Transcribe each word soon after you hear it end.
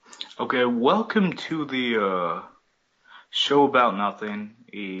Okay, welcome to the show about nothing,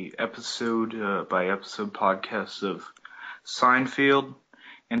 a episode by episode podcast of Seinfeld,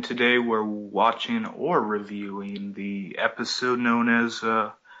 and today we're watching or reviewing the episode known as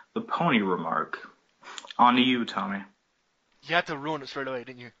the Pony Remark. On to you, Tommy. You had to ruin it straight away,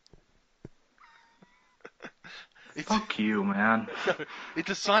 didn't you? It's Fuck you, man. no,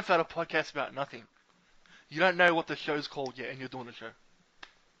 it's a Seinfeld podcast about nothing. You don't know what the show's called yet, and you're doing the show.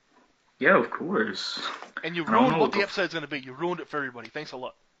 Yeah, of course. And you I don't ruined know what what the episode's going to be. You ruined it for everybody. Thanks a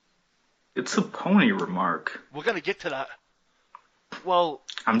lot. It's a Pony Remark. We're going to get to that. Well,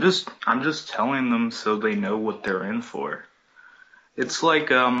 I'm just telling them so they know what they're in for. It's like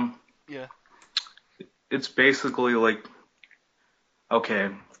yeah. it's basically like,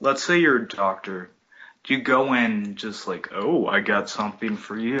 okay, let's say you're a doctor. Do you go in just like, oh, I got something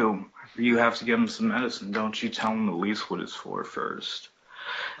for you? Or you have to give them some medicine. Don't you tell them at least what it's for first?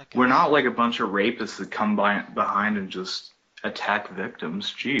 We're not like a bunch of rapists that come behind and just attack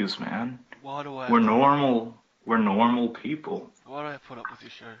victims. Jeez, man. Why do I? We're normal. We're normal people. Why do I put up with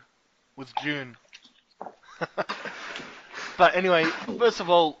this show? With June. But anyway, first of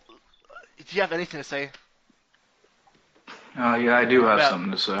all, do you have anything to say? Yeah, I do have About-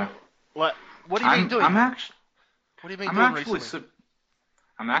 something to say. What have you been doing? I'm actually, What have you been I'm doing actually, recently?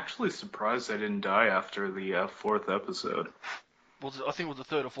 I'm actually surprised I didn't die after the fourth episode. I think it was the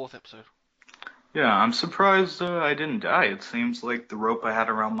third or fourth episode. Yeah, I'm surprised I didn't die. It seems like the rope I had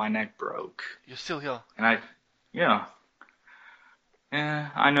around my neck broke. You're still here. And yeah.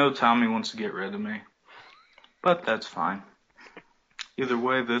 I know Tommy wants to get rid of me. But that's fine. Either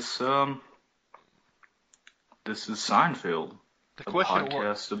way, this is Seinfeld. The A question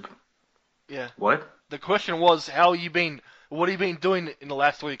podcast of... Yeah. What? The question was, how you been? What have you been doing in the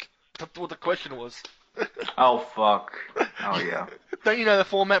last week? That's what the question was. Oh, fuck. Oh, yeah. Don't you know the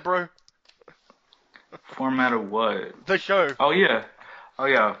format, bro? Format of what? The show. Oh, yeah. Oh,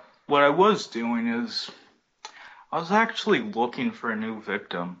 yeah. What I was doing is... I was actually looking for a new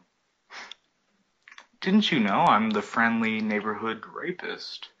victim. Didn't you know I'm the friendly neighborhood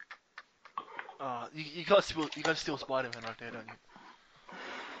rapist? You gotta steal Spider-Man right there, don't you?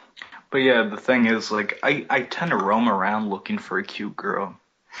 But yeah, the thing is, like, I tend to roam around looking for a cute girl.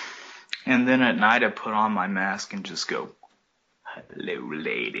 And then at night I put on my mask and just go, hello,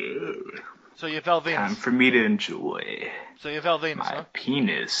 lady. So you're Val Venus. Time for me to enjoy So you're Val Venus, my huh?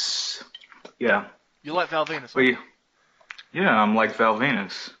 penis. Yeah. You like Val Venus, But huh? yeah, I'm like Val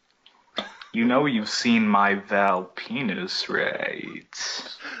Venus. You know you've seen my Val penis, right?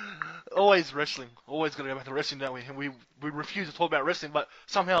 Always wrestling. Always gotta go back to wrestling, don't we? And we refuse to talk about wrestling, but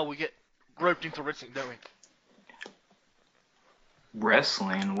somehow we get roped into wrestling, don't we?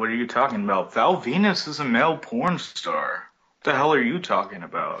 Wrestling? What are you talking about? Val Venus is a male porn star. What the hell are you talking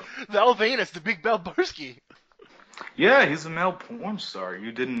about? Val Venus, the big Balboski. Yeah, he's a male porn star.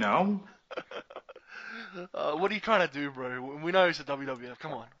 You didn't know? What are you trying to do, bro? We know it's a WWF.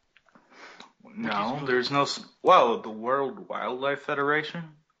 Come on. No, there's no... Well, the World Wildlife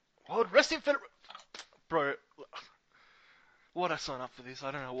Federation? World Wrestling Federation. Bro, why'd I sign up for this?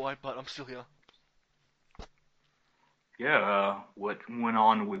 I don't know why, but I'm still here. Yeah, what went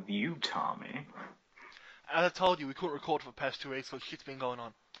on with you, Tommy? As I told you, we couldn't record for the past 2 weeks because shit's been going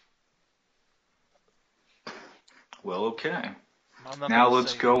on. Well, okay. I'm not Now gonna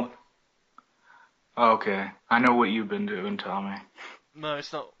let's say go. what. Okay, I know what you've been doing, Tommy. No,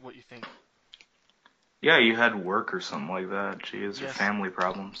 it's not what you think. Yeah, you had work or something like that. Jeez, or Yes. family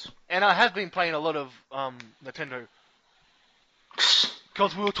problems. And I have been playing a lot of Nintendo.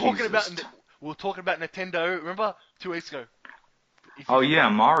 Because we were talking Jesus. about Nintendo. Remember 2 weeks ago? Oh yeah,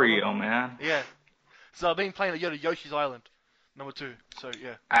 Mario, man. Yeah. So I've been playing a lot of Yoshi's Island, number 2. So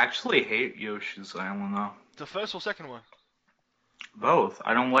yeah, I actually hate Yoshi's Island though. the first or second one. Both.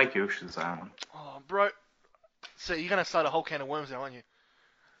 I don't like Yoshi's Island. Oh, bro. So you're gonna start a whole can of worms now, aren't you?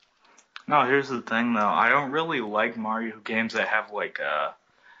 No, here's the thing though. I don't really like Mario games that have like I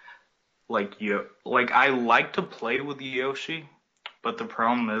like to play with Yoshi, but the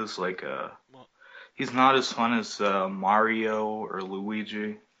problem is What? he's not as fun as Mario or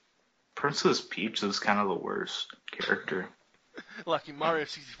Luigi. Princess Peach is kind of the worst character. Like in Mario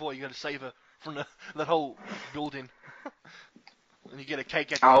 64, you gotta save her from that whole building, and you get a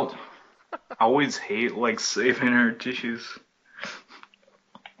cake at the end. I always hate like saving her tissues.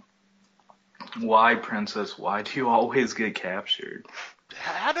 Why, Princess? Why do you always get captured?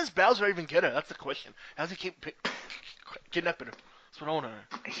 How does Bowser even get her? That's the question. How does he keep kidnapping her? That's what I wanna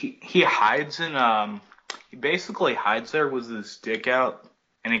know. He hides in. He basically hides there with his dick out,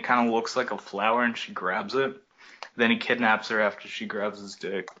 and he kind of looks like a flower, and she grabs it, Then he kidnaps her after she grabs his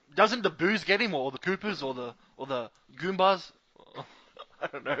dick. Doesn't the booze get him, or the Koopas, or the Goombas? I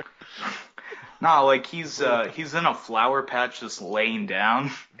don't know. Nah, like he's in a flower patch just laying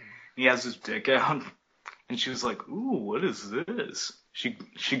down. He has his dick out, and she was like, "Ooh, what is this?" She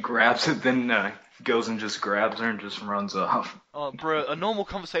grabs it, then goes and just grabs her and just runs off. Oh, bro, a normal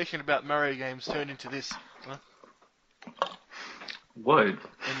conversation about Mario games turned into this, huh? What?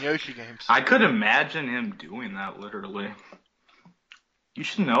 And Yoshi games. I could imagine him doing that literally. You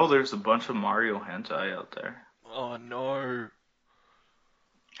should know there's a bunch of Mario hentai out there. Oh no.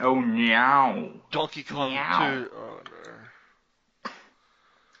 Oh, meow. Donkey Kong Meow. 2. Oh no.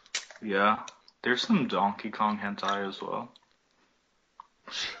 Yeah, there's some Donkey Kong hentai as well.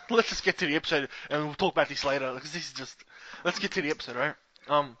 Let's just get to the episode, and we'll talk about this later. Because this is just. Let's get to the episode, right?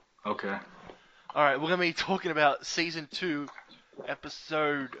 Okay. All right. We're gonna be talking about season 2,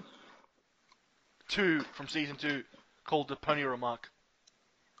 episode 2 from season 2, called the Pony Remark.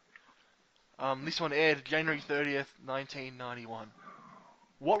 This one aired January 30th, 1991.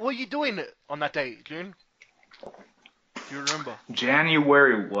 What were you doing on that day, June? Do you remember?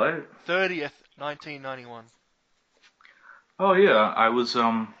 January what? 30th, 1991. Oh yeah, I was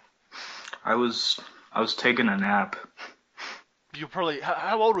taking a nap. You probably.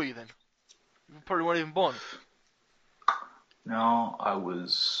 How old were you then? You probably weren't even born. No, I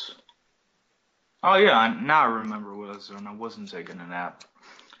was. Oh yeah, now I remember what I was doing. I wasn't taking a nap.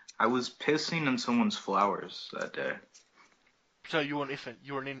 I was pissing in someone's flowers that day. So you were an infant.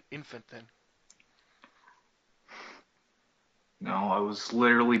 You were an infant then. No, I was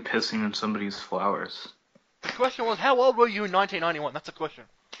literally pissing in somebody's flowers. The question was, how old were you in 1991? That's the question.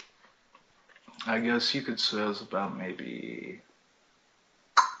 I guess you could say I was about maybe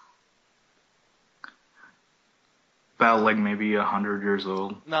maybe 100 years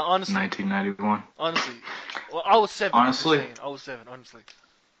old. No, honestly. 1991. Honestly. Well, I was 7. Honestly, I'm just saying. I was 7, honestly.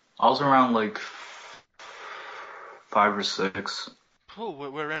 I was around like 5 or 6.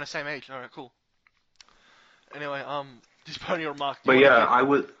 Cool, we're around the same age. Alright, cool. Anyway, this Pony Remark. But yeah, I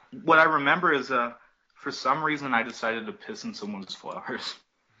would. What I remember is, for some reason, I decided to piss in someone's flowers.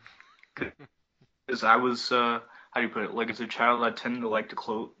 Because I was, how do you put it? Like as a child, I tended to like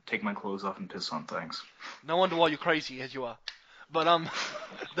to take my clothes off and piss on things. No wonder why you're crazy as you are. But,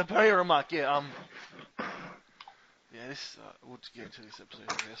 the Pony Remark, yeah, this, we'll just get into this episode,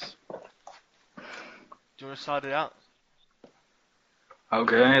 I guess. Do you want to start it out?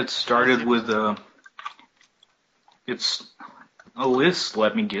 Okay, it started with, it's a list,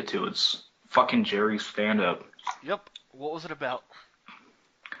 let me get to. It's fucking Jerry's stand-up. Yep. What was it about?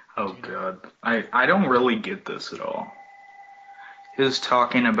 Oh god. I don't really get this at all. His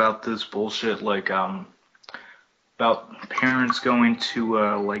talking about this bullshit like about parents going to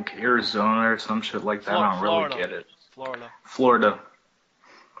like Arizona or some shit like that. I don't Florida. really get it. Florida.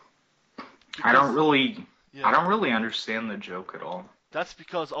 I don't really Yeah. I don't really understand the joke at all. That's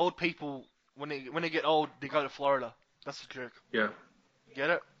because old people, when they get old, they go to Florida. That's the joke. Yeah. You get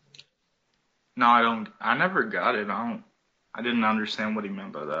it? No, I never got it. I didn't understand what he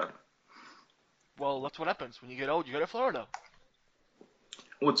meant by that. Well, that's what happens when you get old. You go to Florida.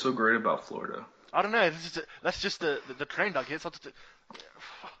 What's so great about Florida? I don't know. That's just the trend, I guess.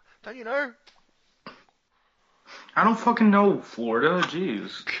 Don't you know? I don't fucking know Florida.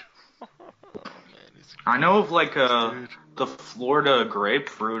 Jeez. Oh, man, I know of like dude. the Florida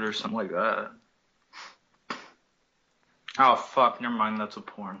grapefruit or something like that. Oh fuck, never mind, that's a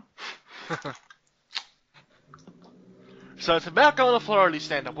porn. So it's about going to Florida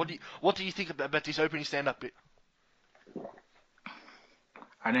stand-up. What do you think about this opening stand-up bit?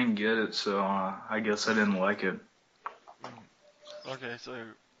 I didn't get it, so I guess I didn't like it. Okay, so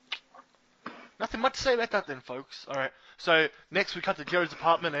nothing much to say about that then, folks. All right. So next we cut to Jerry's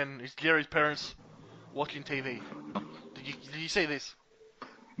apartment and it's Jerry's parents watching TV. Did you see this?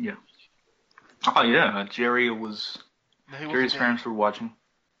 Yeah. Oh yeah, Jerry's wasn't parents were watching.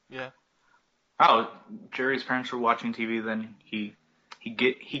 Yeah. Oh, Jerry's parents were watching TV. Then he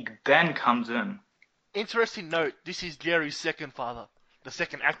then comes in. Interesting note. This is Jerry's second father, the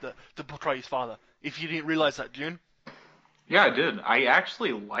second actor to portray his father. If you didn't realize that, June. Yeah, I did. I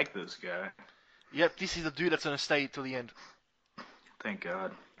actually like this guy. Yep, this is the dude that's gonna stay till the end. Thank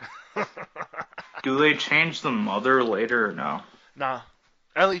God. Do they change the mother later or no? Nah.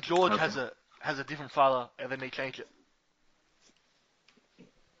 Only George Okay. has a different father, and then they change it.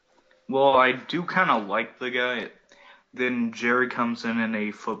 Well, I do kind of like the guy. Then Jerry comes in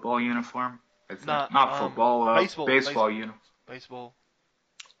a football uniform. I think. Nah, Not football, baseball uniform. Baseball.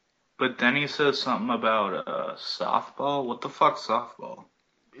 But then he says something about softball. What the fuck, softball?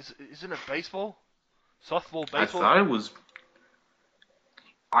 Isn't it baseball? Softball, I baseball. thought it was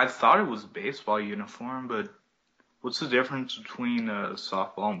I thought it was a baseball uniform, but what's the difference between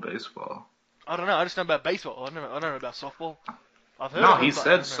softball and baseball? I don't know. I just know about baseball. I don't know about softball. I've heard No, of he it, but I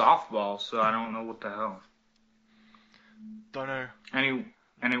said don't know. softball, so I don't know what the hell. Don't know. Any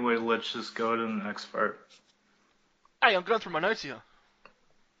Anyway, let's just go to the next part. Hey, I'm going through my notes here.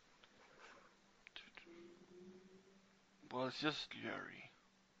 Well, it's just Jerry.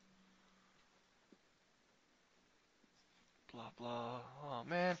 Blah blah. Oh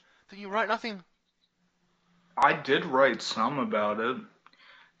man, did you write nothing? I did write some about it.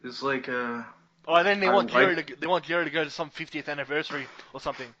 It's like Oh, and then I like. They want Jerry to go to some 50th anniversary or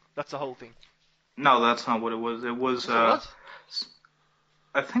something. That's the whole thing. No, that's not what it was. It was Yes, it was.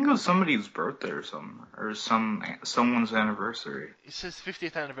 I think it was somebody's birthday or something, or someone's anniversary. It says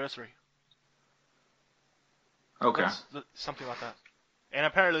 50th anniversary. Okay. Something like that. And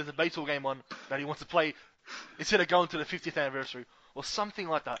apparently there's a baseball game on that he wants to play instead of going to the 50th anniversary or something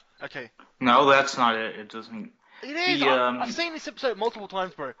like that. Okay. No, that's not it. It doesn't. It is. The I've seen this episode multiple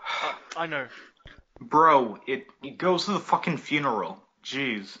times, bro. I know. Bro, it goes to the fucking funeral.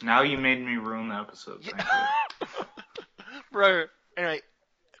 Jeez, now you made me ruin the episode. Yeah. Thank you. Bro. Anyway,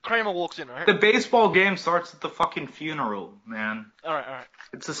 Kramer walks in, right? The baseball game starts at the fucking funeral, man. All right.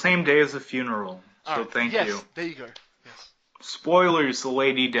 It's the same day as the funeral. All So right. thank Yes, you. there you go. Yes. Spoilers, the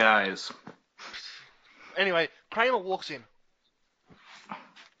lady dies. Anyway, Kramer walks in.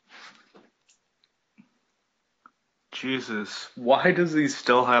 Jesus, why does he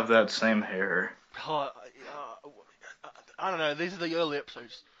still have that same hair? I don't know. These are the early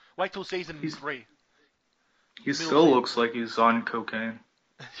episodes. Wait till season He's 3. he Middle still season. looks like he's on cocaine.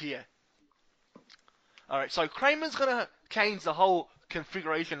 Yeah. Alright, so Kramer's gonna change the whole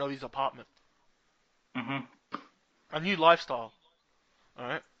configuration of his apartment. Mhm. A new lifestyle.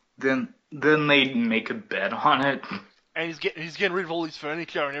 Alright? Then they make a bet on it. And he's getting rid of all his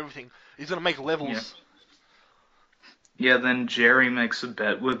furniture and everything. He's gonna make Yeah. levels. Yeah. Then Jerry makes a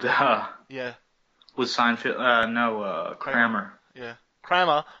bet Yeah. with Seinfeld. No, Kramer. Yeah.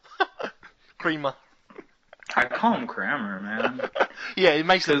 Kramer. Creamer. I call him Kramer, man. Yeah, he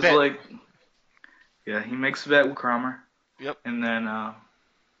makes a Cause bet. like, yeah, he makes a bet with Kramer. Yep. And then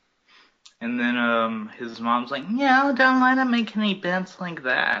his mom's like, no, don't let him make any bets like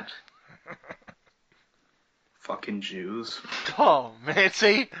that. Fucking Jews. Oh, man,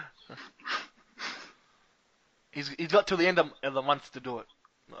 see? He's got till the end of the month to do it.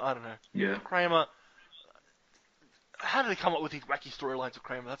 I don't know. Yeah. Kramer. How did they come up with these wacky storylines of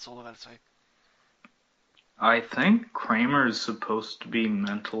Kramer? That's all I gotta say. I think Kramer is supposed to be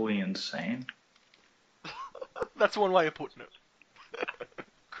mentally insane. That's one way of putting it.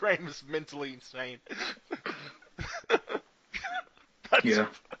 Kramer's mentally insane. Yeah.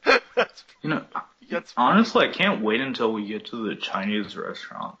 That's, You know, that's honestly, I can't wait until we get to the Chinese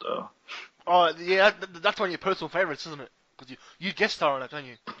restaurant, though. Oh, yeah, that's one of your personal favorites, isn't it? Because you guest star on it, don't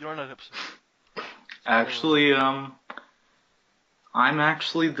you? You're on that episode. Actually, I'm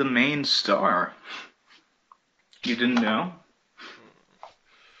actually the main star. You didn't know?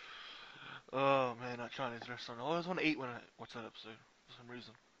 Oh, man, that Chinese restaurant. I always want to eat when I watch that episode, for some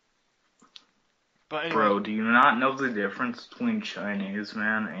reason. But anyway. Bro, do you not know the difference between Chinese,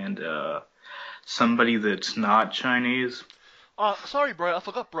 man, and somebody that's not Chinese? Sorry, bro, I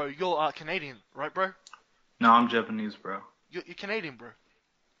forgot, bro. You're Canadian, right, bro? No, I'm Japanese, bro. You're Canadian, bro.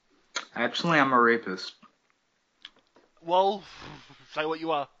 Actually, I'm a rapist. Well, say what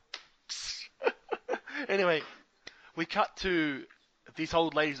you are. Anyway, we cut to this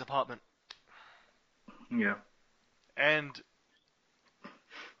old lady's apartment. Yeah. And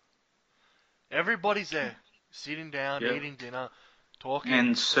everybody's there, sitting down, Yeah. eating dinner, talking.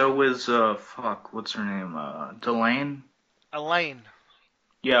 And so is, what's her name? Delane? Elaine.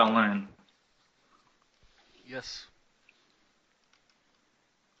 Yeah, Elaine. Yes.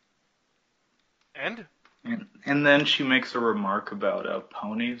 And? And then she makes a remark about,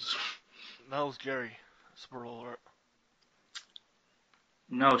 ponies. That was Jerry. Spoiler alert.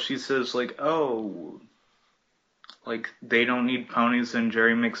 No, she says, like, oh, like, they don't need ponies, and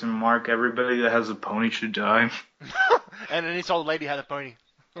Jerry makes a remark, everybody that has a pony should die. And then this old lady had a pony.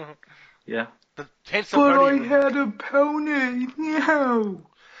 Yeah. Hence the But I pony. had a pony! No!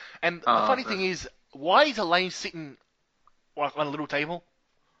 And the funny thing is, why is Elaine sitting like on a little table?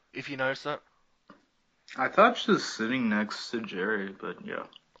 If you notice that. I thought she was sitting next to Jerry, but yeah.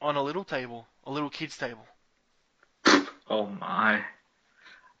 On a little table. A little kid's table. Oh my.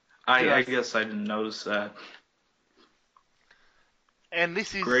 Dude, I guess I didn't notice that. And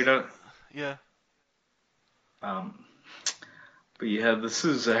this is... Great, Yeah. But yeah, this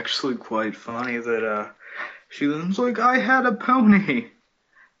is actually quite funny that she was like, I had a pony.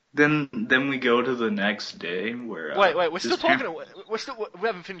 Then we go to the next day where Wait, we're his still talking. parents. We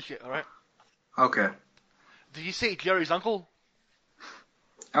haven't finished yet. All right. Okay. Did you see Jerry's uncle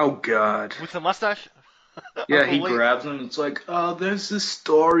Oh God. with the mustache? Yeah, Uncle he Lee. grabs him. It's like, there's this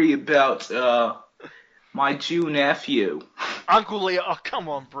story about my Jew nephew. Uncle Lee. Oh, come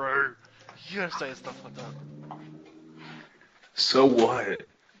on, bro. You gotta say stuff like that. So what?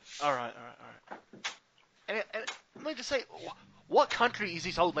 All right. And let me just say, what country is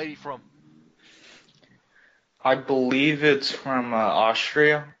this old lady from? I believe it's from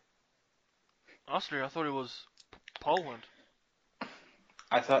Austria. Austria. I thought it was Poland.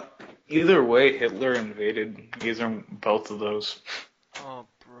 I thought either way, Hitler invaded both of those. Oh,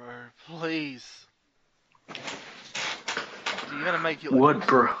 bro, please. So you're gonna make it like What,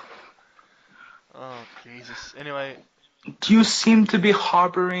 bro? Oh, Jesus. Anyway, Do you seem to be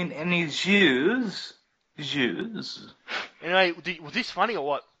harboring any Jews? Jews? was this funny or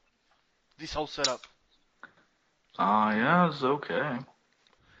what? This whole setup. Ah, yeah, it's okay.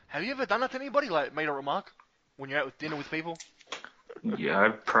 Have you ever done that to anybody? Like, made a remark when you're out with dinner with people? Yeah,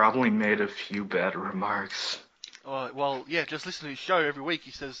 I've probably made a few bad remarks. Well, yeah, just listen to his show every week.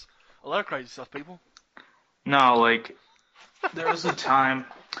 He says a lot of crazy stuff, people. No, like, there was a time.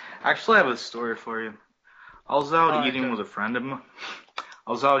 Actually, I have a story for you. I was out Alright, eating go. with a friend of mine.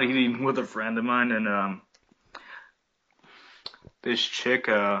 I was out eating with a friend of mine, and this chick,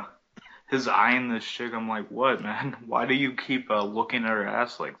 his eyeing this chick. I'm like, what, man? Why do you keep looking at her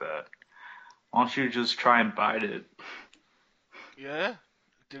ass like that? Why don't you just try and bite it? Yeah?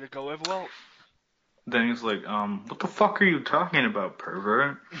 Did it go over well? Then he's like, what the fuck are you talking about,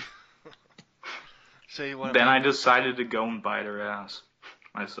 pervert? See what I Then I mean? decided to go and bite her ass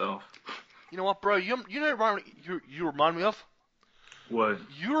myself. You know what, bro? You know you remind me of? What?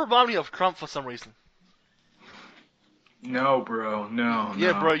 You remind me of Trump for some reason. No, bro. No,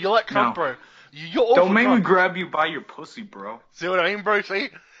 Yeah, no, bro, you're like Trump, no. bro. You're all Don't for make me Trump. grab you by your pussy, bro. See what I mean, bro? See?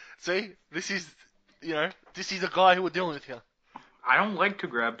 This is, this is the guy who we're dealing with here. I don't like to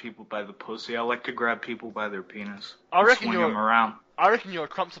grab people by the pussy. I like to grab people by their penis I and reckon swing you're, them around. I reckon you're a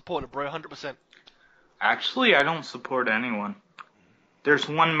Trump supporter, bro, 100%. Actually, I don't support anyone. There's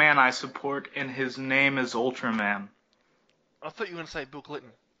one man I support, and his name is Ultraman. I thought you were gonna say Bill Clinton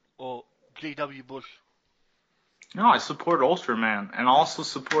or G.W. Bush. No, I support Ultraman, and I also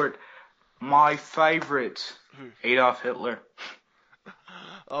support my favorite, Who? Adolf Hitler.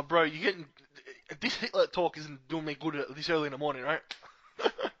 Oh, bro, you getting this Hitler talk isn't doing me good this early in the morning, right?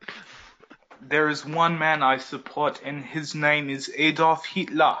 There is one man I support, and his name is Adolf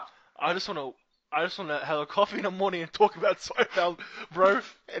Hitler. I just wanna have a coffee in the morning and talk about Seinfeld, bro.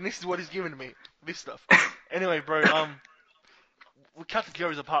 And this is what he's giving me, this stuff. Anyway, bro, we cut to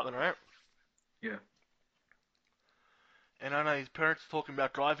Gary's apartment, right? Yeah. And I know his parents are talking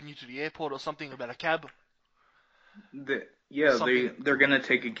about driving you to the airport or something about a cab, something, They're gonna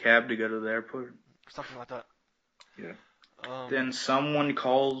take a cab to go to the airport. something like that. Yeah. Um, Then someone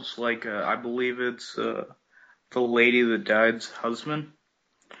calls, like, I believe it's the lady that died's husband,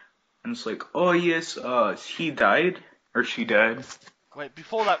 and it's like, oh yes, he died or she died. Wait,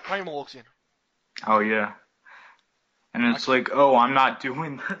 before that, Kramer walks in. Oh yeah. And I, it's like, oh, I'm not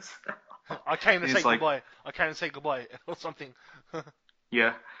doing this. I came to And say he's like, goodbye. I came to say goodbye or something.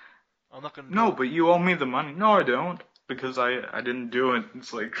 yeah. I'm not gonna do No, it. but you owe me the money. No, I don't, because I didn't do it.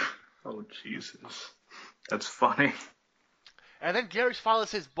 It's like, oh Jesus, that's funny. And then Gary's father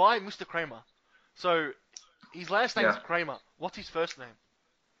says, "Bye, Mr. Kramer." So his last name's Yeah. Kramer. What's his first name?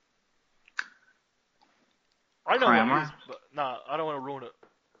 I know what it Kramer, is, but no, I don't want to ruin it.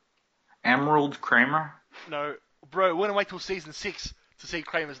 Emerald Kramer, No, bro, we're gonna wait till season 6 to see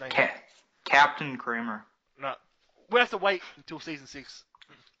Kramer's name. Captain Kramer, No, we have to wait until season 6.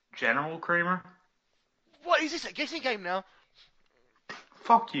 General Kramer. What is this? A guessing game now?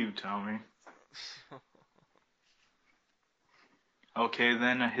 Fuck you, Tommy. Okay,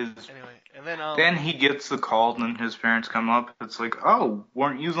 then Anyway, and then then he gets the call, and his parents come up. It's like, oh,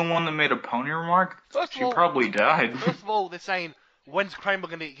 weren't you the one that made a pony remark? first of She all, probably died. first of all, they're saying when's Kramer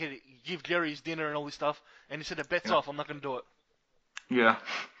gonna give Gary his dinner and all this stuff, and he said the bet's Yeah. off. I'm not gonna do it. Yeah,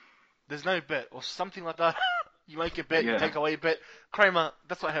 There's no bet or something like that. You make a bet, you yeah. take away a bet. Kramer,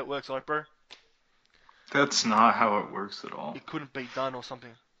 that's not how it works, right, bro? That's not how it works at all. It couldn't be done or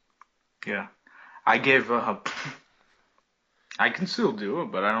something. Yeah, I gave up. I can still do it,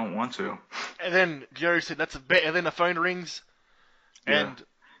 but I don't want to. And then Jerry said that's a bet, and then the phone rings, Yeah. and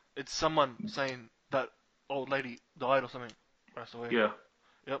it's someone saying that old lady died or something. Passed away. Yeah.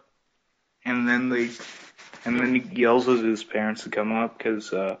 Yep. and then he yells at his parents to come up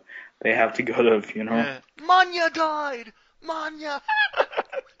because they have to go to a funeral. Yeah. Manya died! Manya!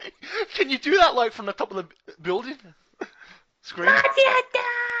 Can you do that, like, from the top of the building? Scream? Manya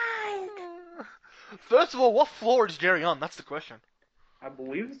died! First of all, what floor is Jerry on? That's the question. I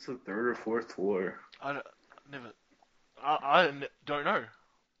believe it's the third or fourth floor. Never... I don't know.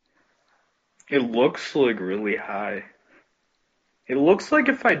 It looks like really high. It looks like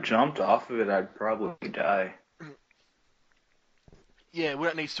if I jumped off of it, I'd probably die. Yeah, we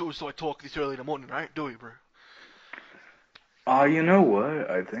don't need suicide talk this early in the morning, right? Do we, bro? You know what?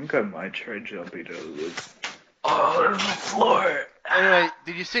 I think I might try jumping out of this. Oh, there's my floor! Anyway,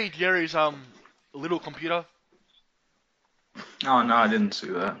 did you see Jerry's little computer? Oh, no, I didn't see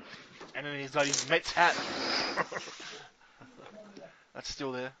that. And then he's got his Mets hat. That's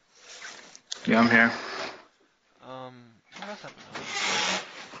still there. Yeah, I'm here. What else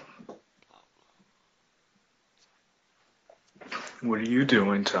happened? What are you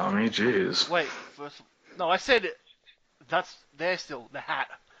doing, Tommy? Jeez. Wait, no, I said that's there still, the hat.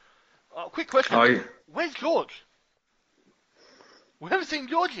 Quick question. Oh, yeah. Where's George? We haven't seen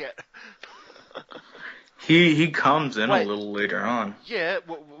George yet. He comes in Wait. a little later on. Yeah,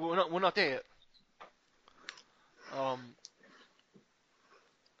 we're not there yet.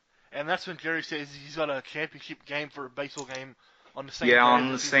 And that's when Jerry says he's got a championship game for a baseball game on the same day. Yeah,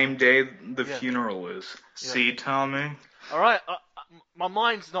 on the same day the Yeah. funeral is. Yeah. See, Tommy? Alright, my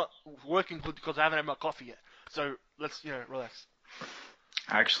mind's not working good because I haven't had my coffee yet. So, let's, relax.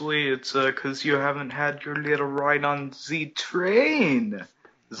 Actually, it's because you haven't had your little ride on the train.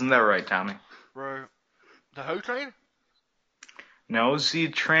 Isn't that right, Tommy? Bro, the Ho train? No, the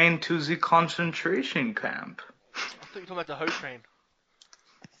train to the concentration camp. I thought you were talking about the Ho train.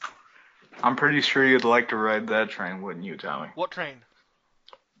 I'm pretty sure you'd like to ride that train, wouldn't you, Tommy? What train?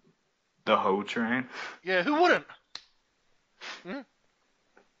 The Ho train? Yeah, who wouldn't?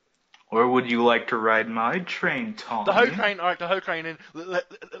 Or would you like to ride my train, Tommy? The Ho train, alright, the Ho train, and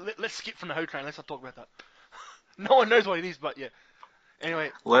let's skip from the Ho train, let's not talk about that. No one knows what it is, but yeah. Anyway.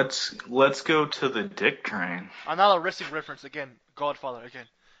 Let's go to the Dick train. Another wrestling reference again, Godfather again.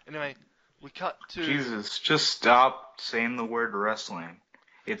 Anyway, we cut to... Jesus, just stop saying the word wrestling.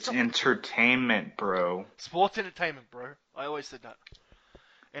 It's entertainment, bro. Sports entertainment, bro. I always said that.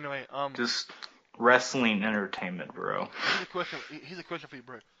 Anyway, Just wrestling entertainment, bro. Here's a question for you,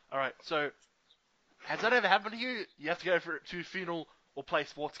 bro. Alright, so, has that ever happened to you? You have to go to a funeral or play a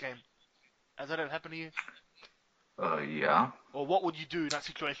sports game. Has that ever happened to you? Yeah. Or what would you do in that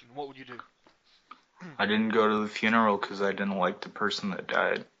situation? What would you do? I didn't go to the funeral because I didn't like the person that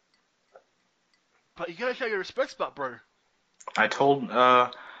died. But you gotta show your respects, bro. I told,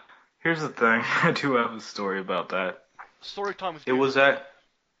 here's the thing. I do have a story about that. Story time with It was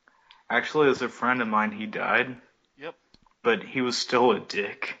actually, as a friend of mine, he died. Yep. But he was still a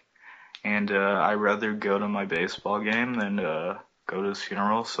dick. And, I'd rather go to my baseball game than, go to his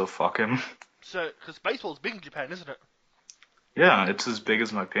funeral, so fuck him. So, because baseball's big in Japan, isn't it? Yeah, it's as big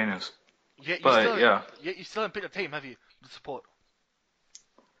as my penis. Yeah, yeah. You still haven't picked a team, have you, to support?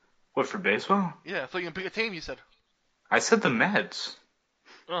 What, for baseball? Yeah, I thought you were going to pick a team, you said. I said the Mets.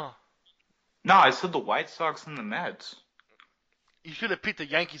 Oh. No, I said the White Sox and the Mets. You should have picked the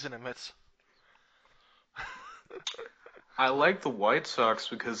Yankees and the Mets. I like the White Sox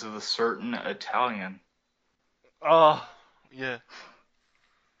because of a certain Italian. Oh, yeah.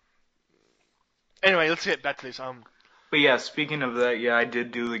 Anyway, let's get back to this. But yeah, speaking of that, yeah, I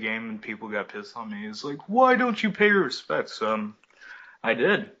did do the game and people got pissed on me. It's like, why don't you pay your respects? I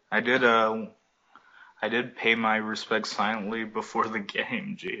did. I did pay my respects silently before the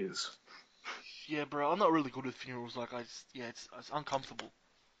game. Jeez. Yeah, bro, I'm not really good with funerals. Like, it's uncomfortable.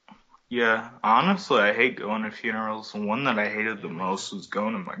 Yeah, honestly, I hate going to funerals. The one that I hated the most was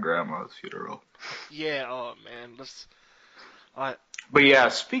going to my grandma's funeral. Yeah, oh man, But yeah,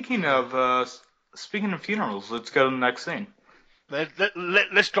 speaking of funerals, let's go to the next scene.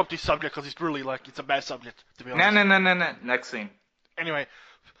 Let's drop this subject because it's really it's a bad subject, to be honest. No. Next scene. Anyway,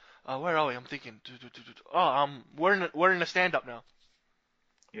 where are we? I'm thinking. Oh, we're in a stand-up now.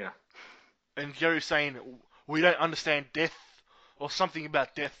 Yeah. And Jerry's saying we don't understand death or something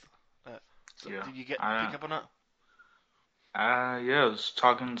about death. Yeah. Did you pick up on that? Yeah, I was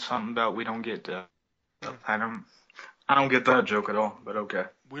talking something about we don't get death. I don't get that joke at all, but okay.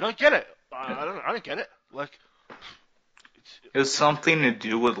 We don't get it. I don't get it. Like, it's something to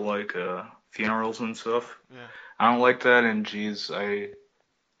do with funerals and stuff. Yeah. I don't like that, and geez,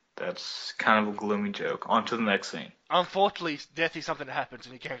 that's kind of a gloomy joke. On to the next scene. Unfortunately, death is something that happens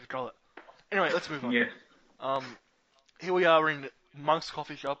and you can't control it. Anyway, let's move on. Yeah. Here we are in Monk's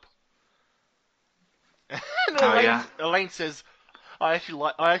coffee shop. And Oh yeah. Elaine says, I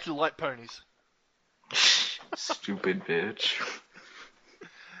actually like ponies. Stupid bitch.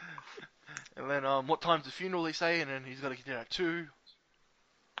 And then what time's the funeral? They say, and then he's got to get there at 2.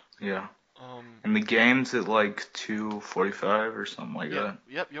 Yeah. Um, And the game's at like 2:45 or something like yep, that.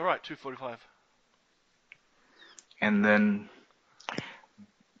 yep, you're right, 2:45. And then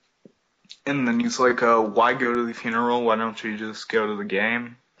he's like, why go to the funeral? Why don't you just go to the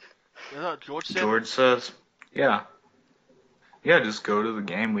game? Is that what George said? George says, yeah. Yeah, just go to the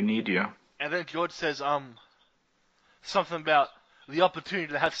game. We need you. And then George says, something about the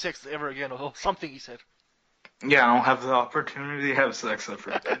opportunity to have sex ever again, or something he said. Yeah, I don't have the opportunity to have sex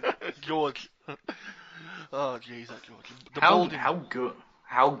ever again. George. Oh, jeez, that George. The How balding.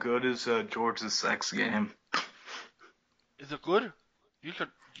 how good is George's sex game? Is it good? You could,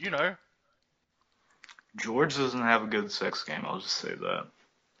 you know, George doesn't have a good sex game. I'll just say that.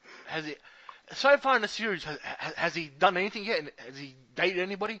 has he, so far in the series, has he done anything yet? Has he dated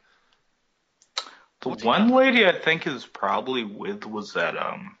anybody? The What's he done? one lady I think is probably with was that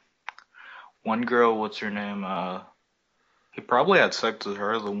one girl. What's her name? He probably had sex with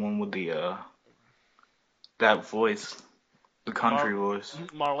her. The one with the that voice, the country voice.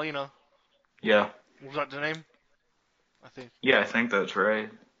 Marlena. Yeah, Was that the name? I think. yeah, I think that's right.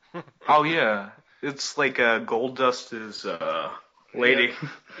 Oh yeah, it's like Gold Dust's Yeah. lady.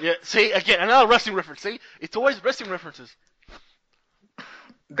 Yeah, see, again, another wrestling reference. See? It's always wrestling references.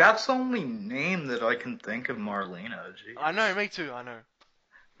 That's the only name that I can think of Marlena. I know, Jeez. me too, I know.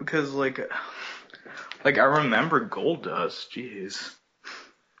 Because like I remember Gold Dust. Jeez.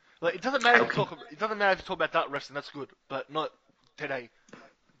 Like, it doesn't matter if How you can? talk. It doesn't matter if you talk about that wrestling. That's good, but not today. It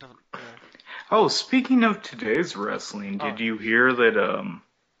doesn't. Oh, speaking of today's wrestling, Oh, did you hear that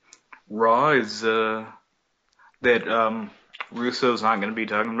Raw is that Russo's not going to be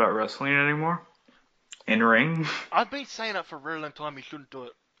talking about wrestling anymore in ring? I've been saying that for a very long time. He shouldn't do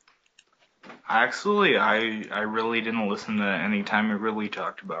it Actually, I really didn't listen to any time he really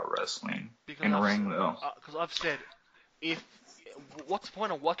talked about wrestling because in ring though. I've said if what's the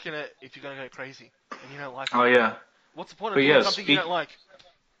point of watching it if you're gonna go crazy and you don't like Oh it? yeah, What's the point of but doing yeah, something you don't like?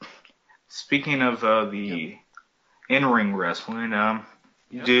 speaking of Yep. the in ring wrestling,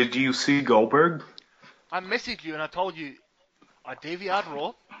 Yes. did you see Goldberg? I messaged you and I told you I DVR'd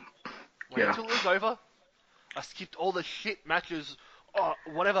Raw, waited Yeah. till it was over. I skipped all the shit matches,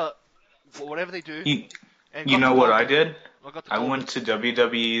 whatever they do, You, and you got to know what I Goldberg. did? I got to I Goldberg. went to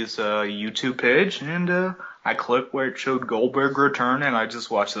WWE's YouTube page and I clicked where it showed Goldberg return and I just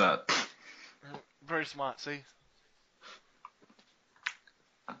watched that. Very smart. See,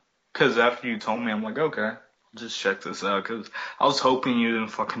 Because after you told me, I'm like, okay, just check this out. Because I was hoping you didn't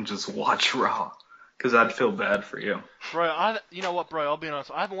fucking just watch Raw. Because I'd feel bad for you. bro. You know what, bro? I'll be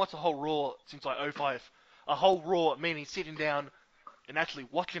honest. I haven't watched a whole Raw since like '05. A whole Raw, meaning sitting down and actually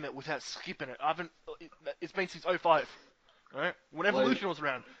watching it without skipping it. I haven't. It's been since '05. Right? When Like, Evolution was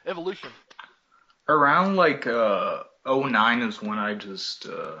around. Evolution around like '09 is when I just,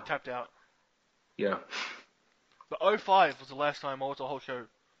 tapped out. yeah. But '05 was the last time I watched a whole show,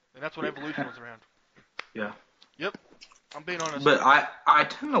 and that's when Evolution was around. Yeah. Yep, I'm being honest. But I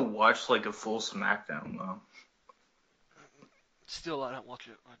tend to watch like a full SmackDown though. Still, I don't watch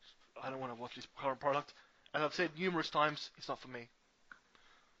it. I don't want to watch this current product. As I've said numerous times, it's not for me.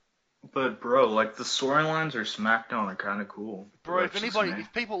 But bro, like the storylines or SmackDown are kind of cool. But Bro, that's just me.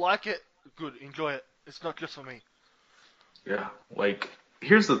 if people like it, good, enjoy it. It's not just for me. Yeah. Like,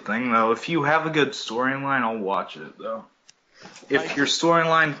 here's the thing though. If you have a good storyline, I'll watch it though. If Like, your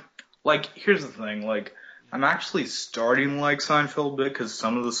storyline, like, here's the thing. Like, I'm actually starting to like Seinfeld a bit because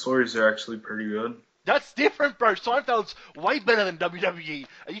some of the stories are actually pretty good. that's different, bro. Seinfeld's way better than WWE.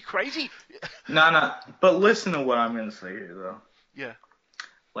 Are you crazy? Nah. But listen to what I'm gonna say here though. Yeah.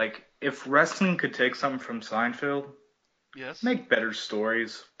 Like, if wrestling could take something from Seinfeld, Yes. make better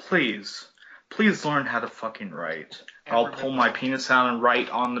stories, please. Please learn how to fucking write. And I'll pull remember my stuff. penis out and write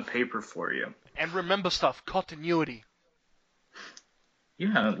on the paper for you. And remember stuff. Continuity.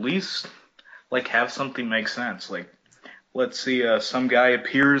 Yeah, at least like have something make sense. Like, let's see, some guy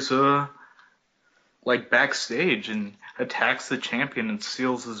appears like backstage and attacks the champion and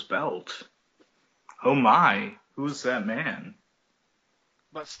steals his belt. Oh my, who's that man?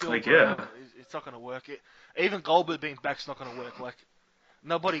 But still, Like, bro, yeah, it's not gonna work. Even Goldberg being back's not gonna work. Like,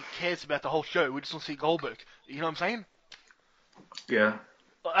 nobody cares about the whole show. We just want to see Goldberg. You know what I'm saying? yeah.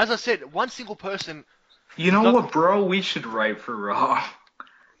 As I said, one single person You is know not. what, bro? We should write for Raw.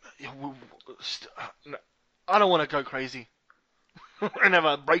 No, I don't want to go crazy and have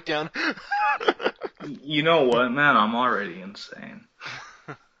a breakdown. You know what, man? I'm already insane.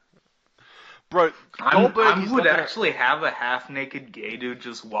 Bro, Goldberg I is would not gonna. actually have a half-naked gay dude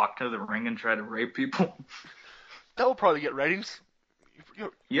just walk to the ring and try to rape people. That will probably get ratings.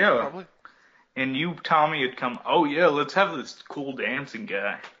 Yeah. Probably. And you, Tommy, would come, oh yeah, let's have this cool dancing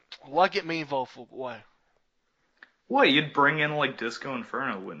guy. Why get me involved for? Why? What, you'd bring in like Disco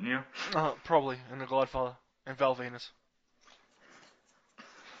Inferno, wouldn't you? Probably. And The Godfather. And Val Venus.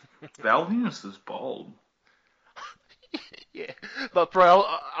 Val Venus is bald. Yeah. But, bro,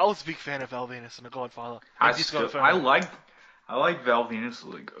 I was a big fan of Val Venus and The Godfather. And Disco I Inferno. like Val Venus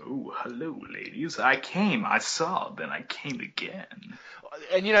like, oh, hello ladies, I came, I saw, then I came again.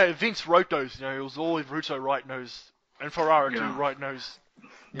 And, Vince wrote those. It was all Russo right nose. And Ferrara, too, Yeah. right nose.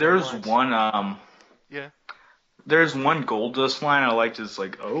 There's Lines. one, Yeah. there's one Goldust line I liked is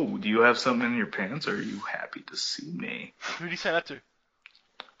like, oh, do you have something in your pants, or are you happy to see me? Who did he say that to?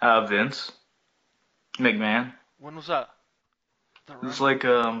 Vince McMahon. When was that? It's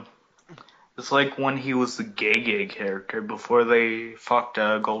like when he was the gay character before they fucked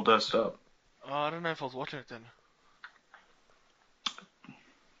Goldust up. I don't know if I was watching it then.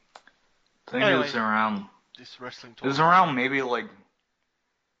 I think Anyway, this wrestling talk. it was around maybe like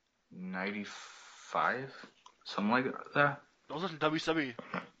 95, something like that. I was watching WCW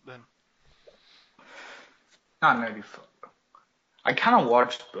then. Not 95. I kind of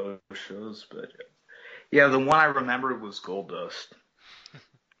watched both shows, but yeah, the one I remember was Goldust.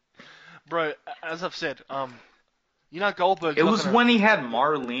 Bro, as I've said, Goldberg's It not was gonna... when he had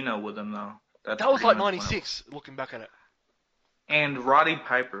Marlena with him, though. That was like 96, looking back at it. And Roddy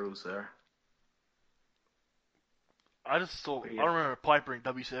Piper was there. I just saw... Yeah. I remember Piper in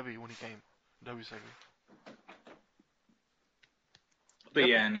WCW when he came. WCW. But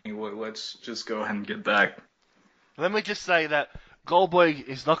yeah, anyway, let's just go ahead and get back. Let me just say that Goldberg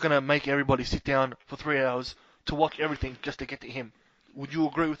is not going to make everybody sit down for 3 hours to watch everything just to get to him. Would you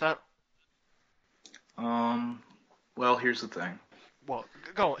agree with that? Well, here's the thing. Well,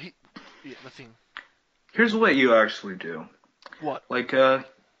 go on. The thing. Here's what you actually do. What? Like,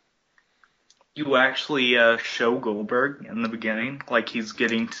 you actually show Goldberg in the beginning, like he's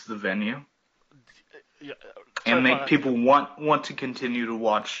getting to the venue, Yeah, and make people want to continue to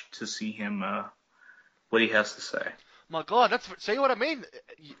watch to see him, what he has to say. My God, see what I mean?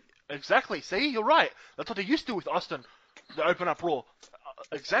 Exactly. See, you're right. That's what they used to do with Austin. They open up Raw.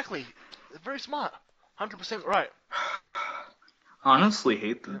 Exactly. Very smart. 100% right. Honestly,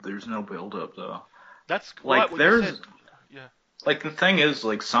 hate that there's no build-up though. That's like right, there's, yeah. Like the thing is,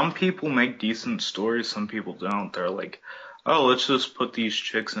 like some people make decent stories, some people don't. They're like, oh, let's just put these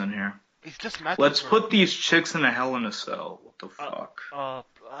chicks in here. It's just matches. Let's put these chicks in a Hell in a Cell. What the fuck? I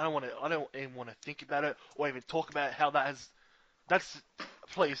don't even want to think about it or even talk about how that has. That's,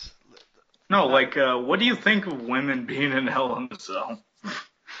 please. No, like, what do you think of women being in Hell in a Cell?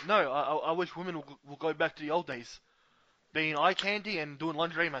 No, I wish women will go back to the old days, being eye candy and doing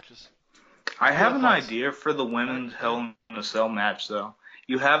lingerie matches. I have an idea for the women's Hell in a Cell match, though.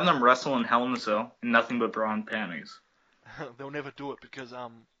 You have them wrestle in Hell in a Cell in nothing but bra and panties. They'll never do it because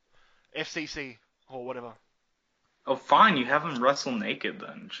FCC or whatever. Oh, fine, you have them wrestle naked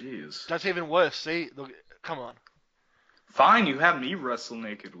then. Jeez. That's even worse. See, look, come on, Fine, you have me wrestle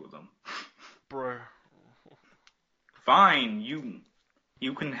naked with them. bro. Fine,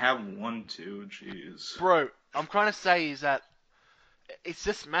 you can have one too. Jeez. Bro, I'm trying to say is that it's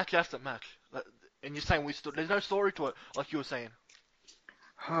just match after match, and you're saying there's no story to it, like you were saying.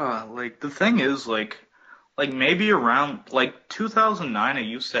 Like the thing is, like maybe around like 2009, I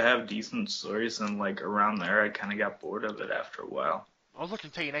used to have decent stories, and like around there, I kind of got bored of it after a while. I was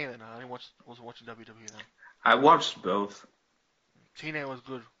watching TNA then. I wasn't watching WWE then. I watched both. TNA was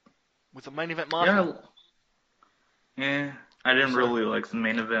good with the main event Mafia. Yeah, I didn't really like the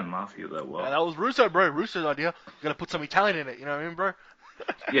main event Mafia that well. Yeah, that was Russo, bro. Russo's idea. You gotta put some Italian in it. You know what I mean, bro?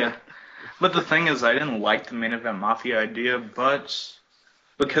 Yeah, but the thing is, I didn't like the main event Mafia idea, but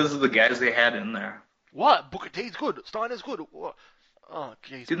because of the guys they had in there. What? Booker T's good. Steiner's good. What? Oh,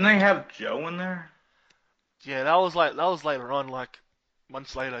 jeez. Didn't they have Joe in there? Yeah, that was later on, like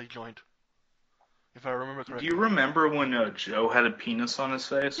months later he joined. If I remember correctly. Do you remember when Joe had a penis on his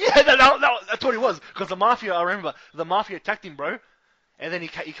face? Yeah, that's what he was. Because the Mafia, I remember, the Mafia attacked him, bro. And then he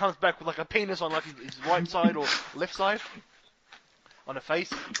comes back with like a penis on like his right side or left side. On the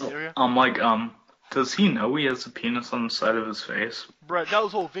face area. I'm like, does he know he has a penis on the side of his face? Bro, that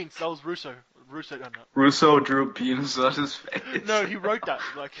was all Vince. That was Russo. Russo done that. Russo drew a penis on his face. No, he wrote that.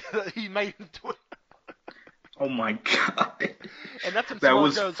 Like, he made him do it. Oh my god. And that's when that someone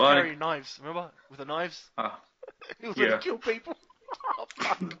was goes funny. carrying knives. Remember? With the knives? He was yeah. going to kill people. Oh,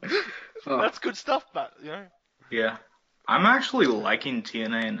 fuck. That's good stuff, but, you know. Yeah. I'm actually liking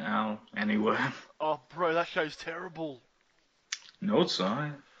TNA now, anyway. Oh, bro, that show's terrible. No, it's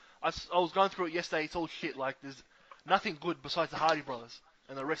not. I was going through it yesterday. It's all shit. Like, there's nothing good besides the Hardy Brothers,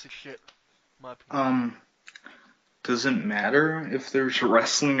 and the rest is shit. In my opinion. Doesn't matter if there's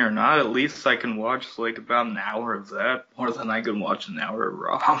wrestling or not. At least I can watch like about an hour of that more than I can watch an hour of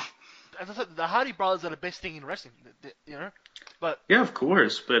Raw. As I said, the Hardy Brothers are the best thing in wrestling. You know, but Yeah, of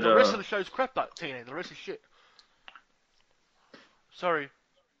course, but the rest of the show's crap. But TNA, the rest is shit. Sorry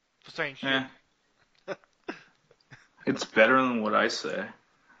for saying shit. eh, it's better than what I say.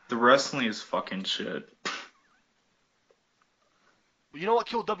 The wrestling is fucking shit. You know what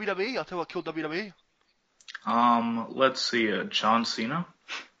killed WWE? I'll tell you what killed WWE. Let's see, John Cena.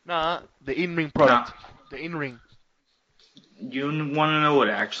 Nah, the in-ring Nah, product. The in-ring. you want to know what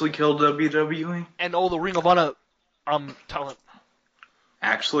actually killed WWE? And all the Ring of Honor talent.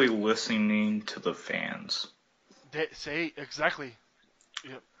 Actually listening to the fans. See, exactly.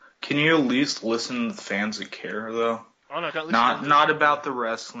 Yep. Can you at least listen to the fans that care, though? Oh no, don't listen Not to not about the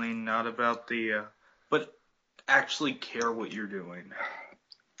wrestling, not about the, but actually care what you're doing.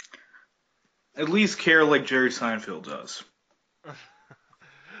 At least care like Jerry Seinfeld does.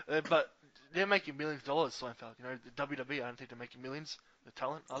 But they're making millions of dollars, Seinfeld. You know, the WWE, I don't think they're making millions. The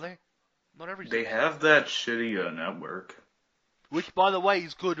talent, are they? Not every. They have that shitty network. Which, by the way,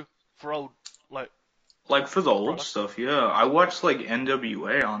 is good for old, like, Like for the old product. stuff, yeah. I watched like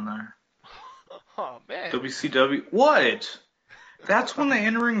NWA on there. Oh, man. WCW. What? That's when the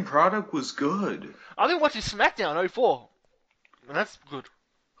in-ring product was good. I've been watching SmackDown 04. And that's good.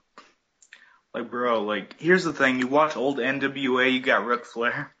 Like, bro, like, here's the thing. You watch old NWA, you got Ric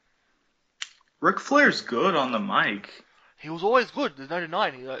Flair. Ric Flair's good on the mic. He was always good. There's no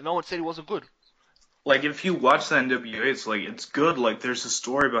denying. No one said he wasn't good. Like, if you watch the NWA, it's like, it's good. Like, there's a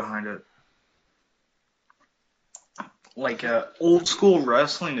story behind it. Like, old school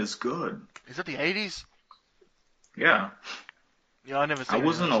wrestling is good. Is that the 80s? Yeah. Yeah, I never I seen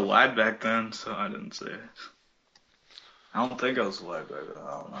wasn't it. alive back then, so I didn't say it. I don't think I was alive back then. I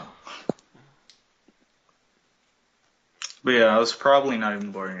don't know. But yeah, I was probably not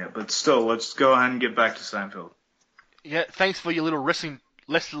even born yet. But still, let's go ahead and get back to Seinfeld. Yeah, thanks for your little wrestling,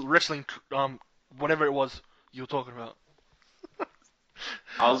 whatever it was you were talking about.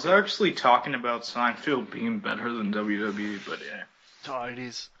 I was actually talking about Seinfeld being better than WWE, but yeah. Oh, it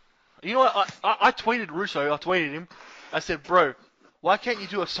is. You know what? I tweeted Russo. I tweeted him. I said, bro, why can't you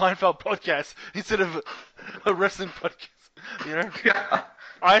do a Seinfeld podcast instead of a wrestling podcast? You know? Yeah.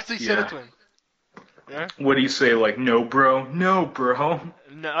 I actually said Yeah. it to him. You know? What do you say? Like, no, bro? No, bro.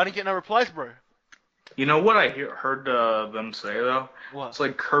 No, I didn't get no replies, bro. You know what I heard them say, though? What? It's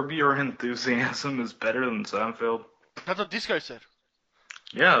like Curb Your Enthusiasm is better than Seinfeld. That's what Disco said.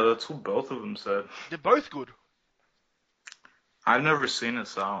 Yeah, that's what both of them said. They're both good. I've never seen it,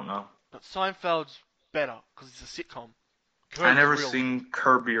 so I don't know. But Seinfeld's better, because it's a sitcom. I Curb's never real. seen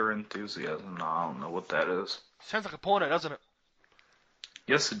Curb Your Enthusiasm. No, I don't know what that is. Sounds like a porno, doesn't it?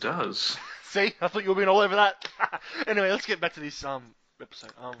 Yes, it does. See? I thought you were being all over that. Anyway, let's get back to this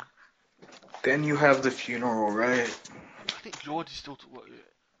episode. Then you have the funeral, right? I think George is still...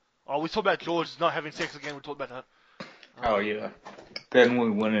 Oh, we talked about George not having sex again. We talked about that. Oh, yeah. Then we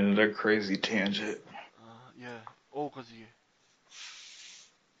went into a crazy tangent. Yeah, all because of you.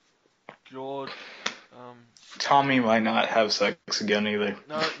 George, Tommy might not have sex again either.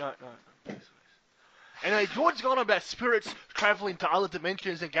 No. Anyway, George's gone on about spirits traveling to other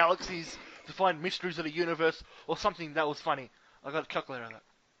dimensions and galaxies to find mysteries of the universe or something that was funny. I got a calculator on that.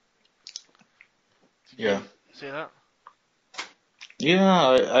 Did Yeah. you see that?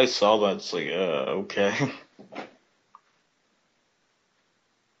 Yeah, I saw that. It's like, okay.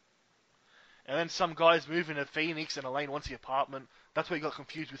 And then some guy's moving to Phoenix and Elaine wants the apartment. That's where he got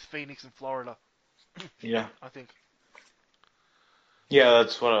confused with Phoenix and Florida, Yeah. I think. Yeah,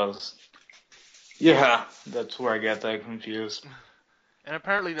 that's what I was... Yeah, that's where I got that confused. And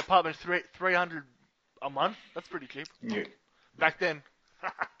apparently the apartment's $300 a month. That's pretty cheap. Yeah. Back then.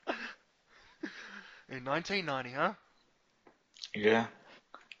 In 1990, huh? Yeah.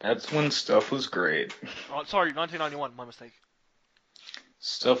 That's when stuff was great. Oh, sorry, 1991, my mistake.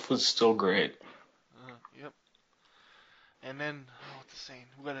 Stuff was still great. Yep. And then, what's the scene?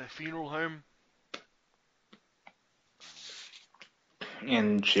 We got a funeral home.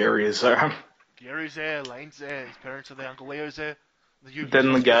 And Jerry is there. Gary's there, Lane's there, his parents are there, Uncle Leo's there.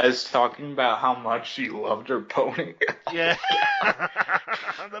 Then the guy's talking about how much she loved her pony. Yeah.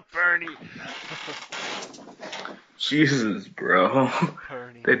 The Bernie. Jesus, bro.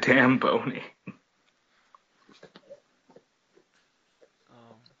 Bernie. The damn pony.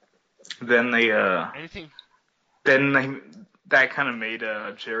 Then they, Anything? then that kind of made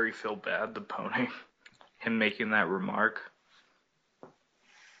Jerry feel bad, the pony, him making that remark.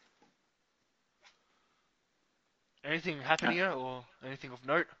 Anything happen here or anything of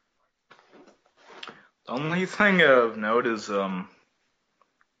note? The only thing of note is I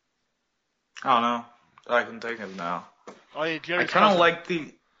don't know that I can think of now. Oh yeah, I Jerry's kind of cousin. like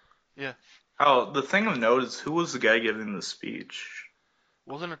the Yeah. oh the thing of note is who was the guy giving the speech?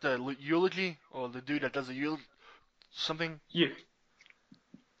 Wasn't it the eulogy or the dude that does the eulogy? Something. Yeah,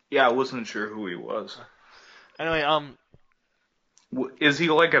 yeah, I wasn't sure who he was. Anyway, Is he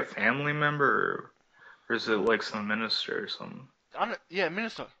like a family member or is it like some minister or something? yeah,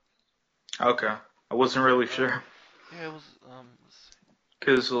 minister. Okay, I wasn't really Uh, sure yeah, it was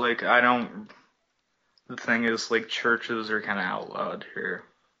because like I don't. The thing is like churches are kind of outlawed here.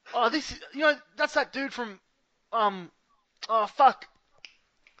 oh, that's that dude from, um, oh fuck,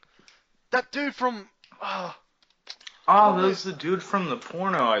 that dude from, oh, what Oh, that was? was the dude from the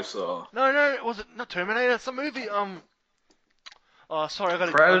porno I saw. No, was it not Terminator? Some movie. Oh, sorry,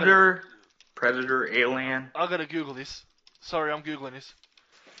 Predator, Predator, Alien. I gotta Google this. Sorry, I'm googling this.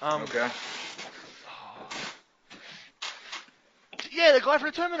 Um, Okay. yeah, the guy from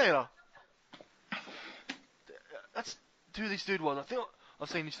the Terminator. That's who this dude was. I think I've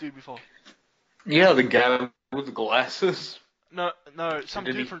seen this dude before. Yeah, the guy with the glasses. No, Or some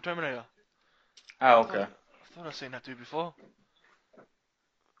did dude he? from Terminator. Oh, I thought okay. I thought I've seen that dude before.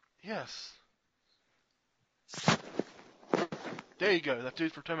 Yes. There you go, that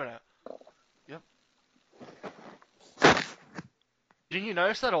dude from Terminator. Yep. Didn't you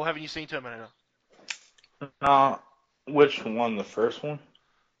notice that, or haven't you seen Terminator? Which one? The first one?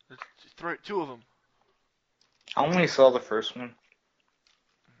 Two of them. I only saw the first one.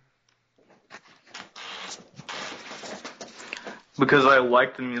 Because I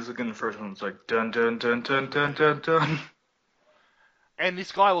liked the music in the first one. It's like dun dun dun dun dun dun dun. And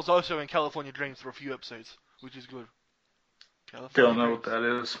this guy was also in California Dreams for a few episodes, which is good. Don't California know what Dreams.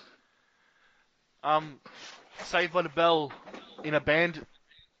 that is. Um, Saved by the Bell in a band.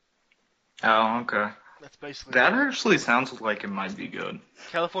 Oh, okay. That's basically That it. actually sounds like it might be good.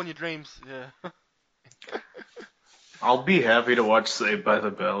 California Dreams, yeah. I'll be happy to watch Saved by the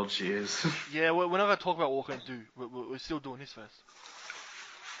Bell, jeez. Yeah, we're not gonna talk about what we're gonna do. We're still doing this first.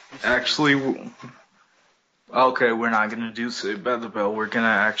 This Actually, okay, we're not gonna do Saved by the Bell. We're gonna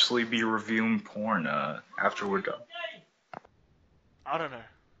actually be reviewing porn after we're done. I don't know.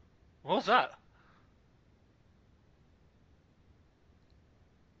 What was that?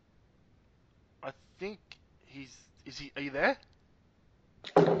 I think he's. Is he? Are you there?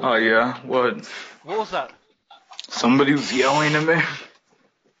 Oh yeah, what? What was that? Somebody was yelling at me.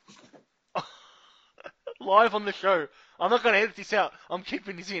 Live on the show. I'm not gonna edit this out. I'm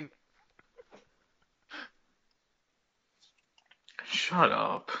keeping this in. Shut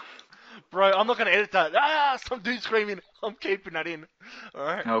up. Bro, I'm not gonna edit that. Ah, some dude screaming. I'm keeping that in.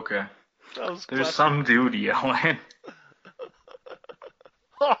 Alright. Okay. That was There's classic. some dude yelling.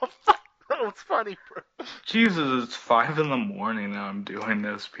 Oh, fuck. That was funny, bro. Jesus, it's 5 in the morning now I'm doing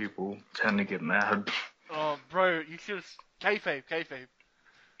this. People tend to get mad. Oh, bro, you should have. Kayfabe.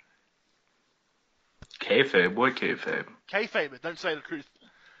 Kayfabe? What kayfabe? Kayfabe it, don't say the truth.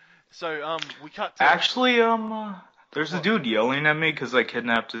 So, we cut to. Actually, there's a What? dude yelling at me because I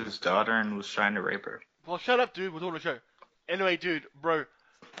kidnapped his daughter and was trying to rape her. Well, shut up, dude. We're doing a show. Anyway, dude, bro,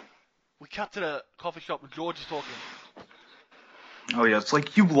 we cut to the coffee shop and George is talking. Oh yeah, it's like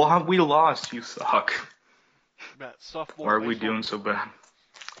we lost, you suck. About softball. Why are we baseball. doing so bad?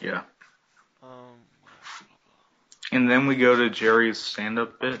 Yeah. Um, And then we go to Jerry's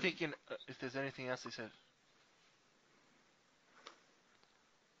stand-up I'm bit. thinking if there's anything else they said.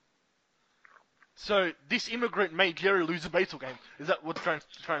 So this immigrant made Jerry lose a baseball game. Is that what they're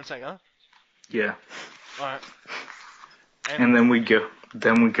trying to say, huh? Yeah. All right. And then we go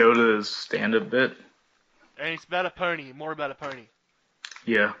to his stand-up bit. And it's about a pony. More about a pony.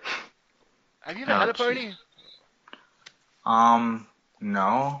 Yeah. Have you ever had a pony?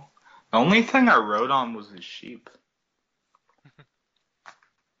 No. The only thing I wrote on was his sheep.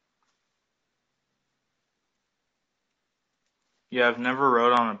 Yeah, I've never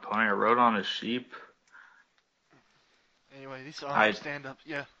wrote on a pony. I wrote on a sheep. Anyway, this I stand up.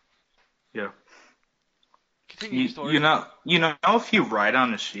 Yeah. yeah. Continue your story. You know if you ride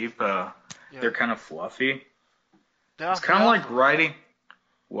on a sheep, Yeah. they're kind of fluffy. They It's kind of like riding.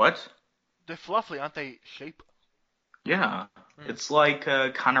 What? They're fluffy, aren't they? Sheep. Yeah. It's like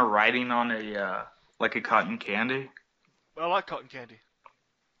kind of riding on a like a cotton candy. I like cotton candy.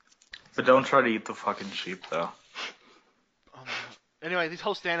 But don't try to eat the fucking sheep though. Oh, Anyway, this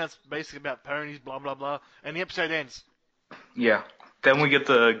whole stand-up's basically about ponies, blah blah blah, and the episode ends. Yeah. Then we get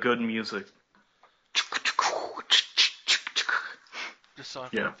the good music. Just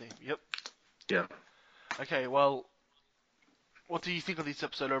Seinfeld Yeah. theme. Yep. Yeah. Okay, well, what do you think of this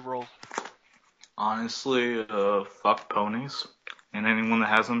episode overall? Honestly, fuck ponies. And anyone that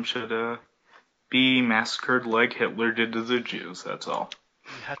has them should, be massacred like Hitler did to the Jews, that's all.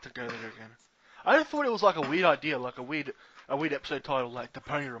 You had to go there again. I thought it was like a weird idea, like a weird episode title, like the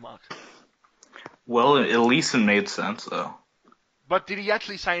pony remark. Well, at least it made sense, though. But did he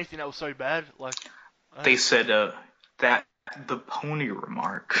actually say anything that was so bad? Like, They said, that the pony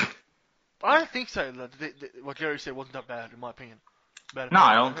remark. I don't think so. What Jerry said wasn't that bad, in my opinion. No,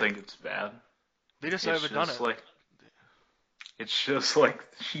 I don't think it's bad. They just It's overdone just it. like, it's just like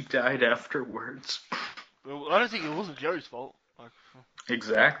she died afterwards. Well, I don't think it wasn't Jerry's fault. Like,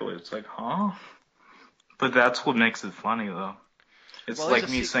 Exactly. It's like, huh? But that's what makes it funny, though. It's well, like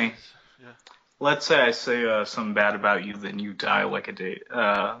me saying, yeah. let's say I say something bad about you, then you die like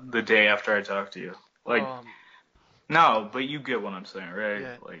the day after I talk to you. Like, no, but you get what I'm saying, right?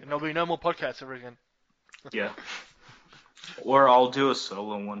 Yeah. Like, And there'll be no more podcasts ever again. yeah. Or I'll do a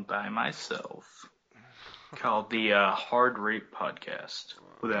solo one by myself called the Hard Rape Podcast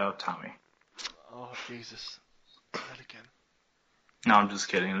without Tommy. Oh Jesus! That again. No, I'm just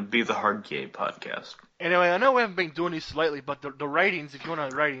kidding. It'd be the Hard Gay Podcast. Anyway, I know we haven't been doing this lately, but the ratings, if you want to know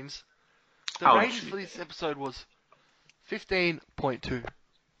the ratings, ratings gee. for this episode was 15.2.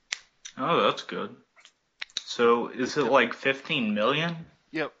 Oh, that's good. So, is it like 15 million?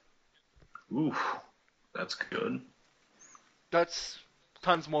 Yep. Oof, that's good. That's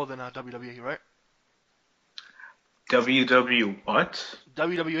tons more than WWE, right? WW what?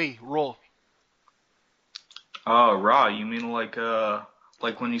 WWE Raw. Oh, Raw. You mean like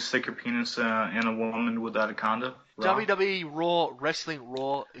when you stick your penis in a woman without a condom? Raw? WWE Raw Wrestling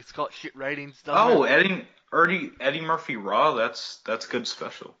Raw. It's got shit ratings. Doesn't Oh, it? Eddie Murphy Raw. That's good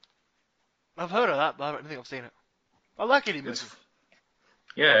special. I've heard of that, but I don't think I've seen it. I like Eddie Murphy.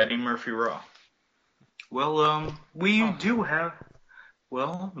 Yeah, Eddie Murphy Raw. Well, we do have.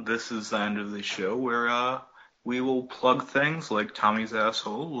 Well, this is the end of the show where we will plug things like Tommy's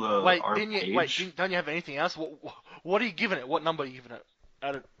asshole. Wait, our page. don't you have anything else? What are you giving it? What number are you giving it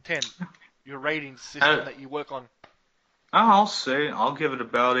out of 10? Your rating system that you work on. I'll give it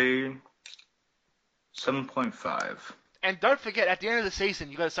about a 7.5. And don't forget, at the end of the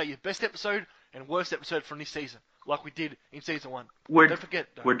season, you got to say your best episode and worst episode from this season, like we did in season 1. Don't forget.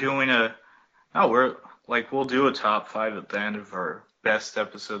 We're doing we'll do a top 5 at the end of our best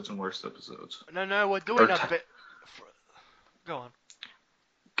episodes and worst episodes. No, we're doing Go on.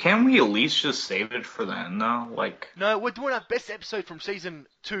 Can we at least just save it for then, though? Like. No, we're doing our best episode from season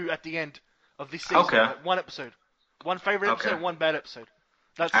 2 at the end of this season. Okay. Like one episode, one favorite episode, one bad episode.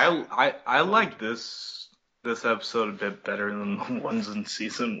 That's. I like this episode a bit better than the ones in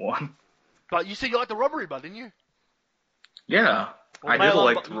season 1. But you said you liked the robbery, bud, didn't you? Yeah, Or I did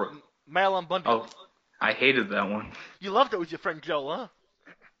like Mail on Bundy. Oh, I hated that one. You loved it with your friend Joel, huh?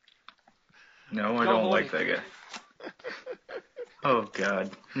 No, I don't like that guy. Oh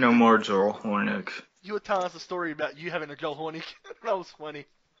God, no more Joel Hornick. You were telling us a story about you having a Joel Hornick. That was funny.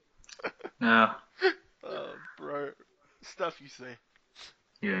 No. Oh, bro. Stuff you say.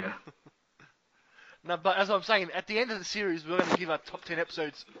 Yeah. No, but as I'm saying, at the end of the series, we're going to give our top 10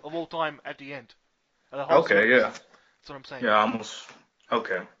 episodes of all time at the end. Okay, yeah. That's what I'm saying. Yeah, almost.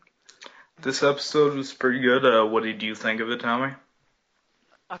 Okay. This episode was pretty good. What did you think of it, Tommy?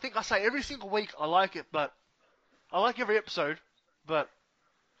 I think I say every single week I like it, but I like every episode, but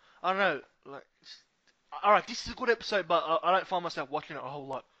I don't know. Like, alright, this is a good episode, but I don't find myself watching it a whole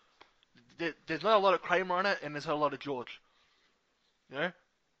lot. There's not a lot of Kramer on it, and there's not a lot of George. You know?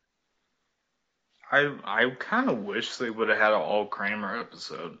 I kind of wish they would have had an all Kramer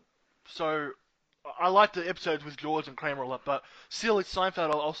episode. So, I like the episodes with George and Kramer a lot, but still, it's Seinfeld.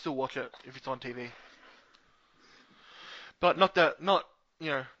 I'll still watch it if it's on TV. But not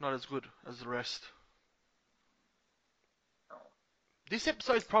as good as the rest. This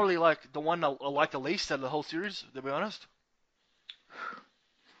episode's probably like the one I like the least out of the whole series, to be honest.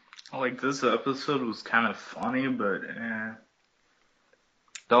 Like, this episode was kind of funny, but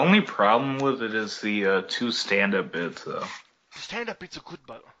the only problem with it is the 2 stand-up bits, though. The stand-up bits are good,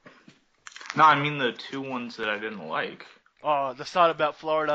 but... No, I mean the 2 ones that I didn't like. Oh, the start about Florida